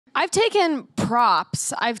I've taken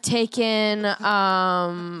props. I've taken.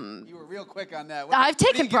 You were real quick on that. I've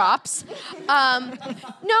taken props.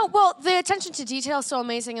 No, well, the attention to detail is so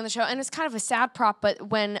amazing in the show, and it's kind of a sad prop. But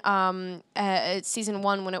when season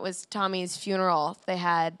 1, when it was Tommy's funeral, they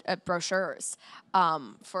had brochures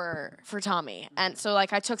for Tommy, and so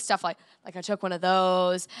like I took stuff like I took one of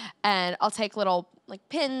those, and I'll take little like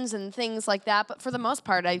pins and things like that. But for the most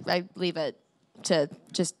part, I leave it to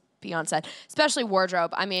just be on set, especially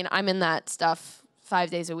wardrobe. I mean, I'm in that stuff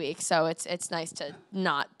 5 days a week, so it's nice to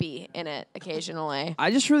not be in it occasionally.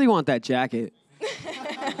 I just really want that jacket.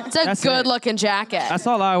 It's a good-looking jacket. That's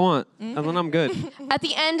all I want, and then I'm good. At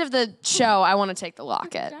the end of the show, I want to take the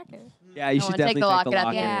locket. Yeah, you should definitely take the locket.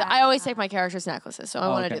 At the end. I always take my character's necklaces, so I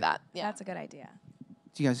want to do that. Yeah, that's a good idea.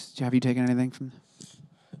 Do you guys have you taken anything from?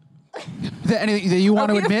 Anything that you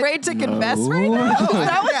want to admit? Afraid to confess right now? Is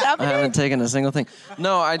that what's happening? I haven't taken a single thing.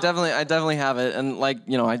 No, I definitely have it, and like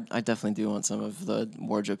I definitely do want some of the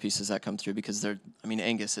wardrobe pieces that come through because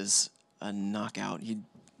Angus is a knockout. He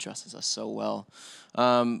dresses us so well.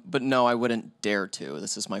 But no, I wouldn't dare to.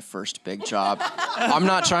 This is my first big job. I'm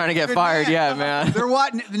not trying to get fired yet, man. They're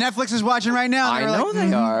Netflix is watching right now. I know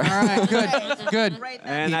they are. All right, good.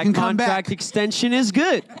 And that contract extension is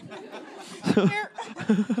good.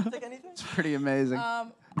 It's pretty amazing.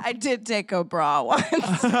 I did take a bra once. Is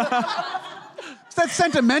that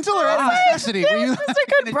sentimental or out of necessity? It was just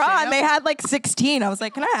a good bra, and they had like 16. I was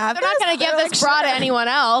like, can I have They're not going to give this bra to anyone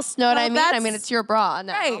else. Know what I mean? I mean, it's your bra.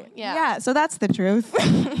 No. Right. Yeah. So that's the truth.